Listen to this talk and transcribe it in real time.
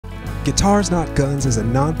Guitars Not Guns is a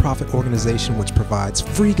non-profit organization which provides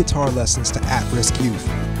free guitar lessons to at-risk youth.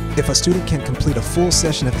 If a student can complete a full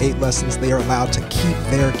session of 8 lessons, they are allowed to keep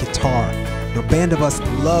their guitar. Now, Band of Us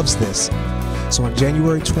loves this. So on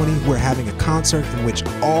January 20, we're having a concert in which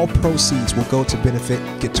all proceeds will go to benefit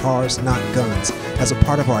Guitars Not Guns as a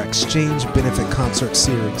part of our Exchange Benefit Concert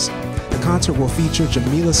Series. The concert will feature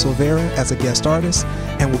Jamila Silvera as a guest artist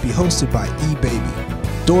and will be hosted by E-Baby.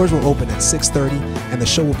 Doors will open at 6:30 and the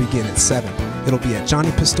show will begin at 7. It'll be at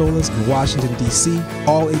Johnny Pistolas in Washington, D.C.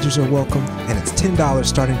 All ages are welcome, and it's $10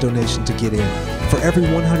 starting donation to get in. For every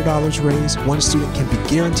 $100 raised, one student can be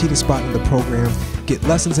guaranteed a spot in the program, get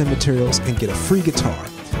lessons and materials, and get a free guitar.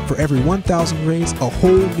 For every $1,000 raised, a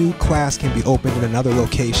whole new class can be opened in another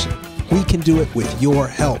location. We can do it with your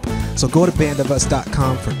help. So go to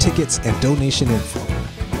bandofus.com for tickets and donation info.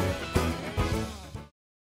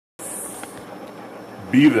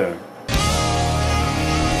 Be there.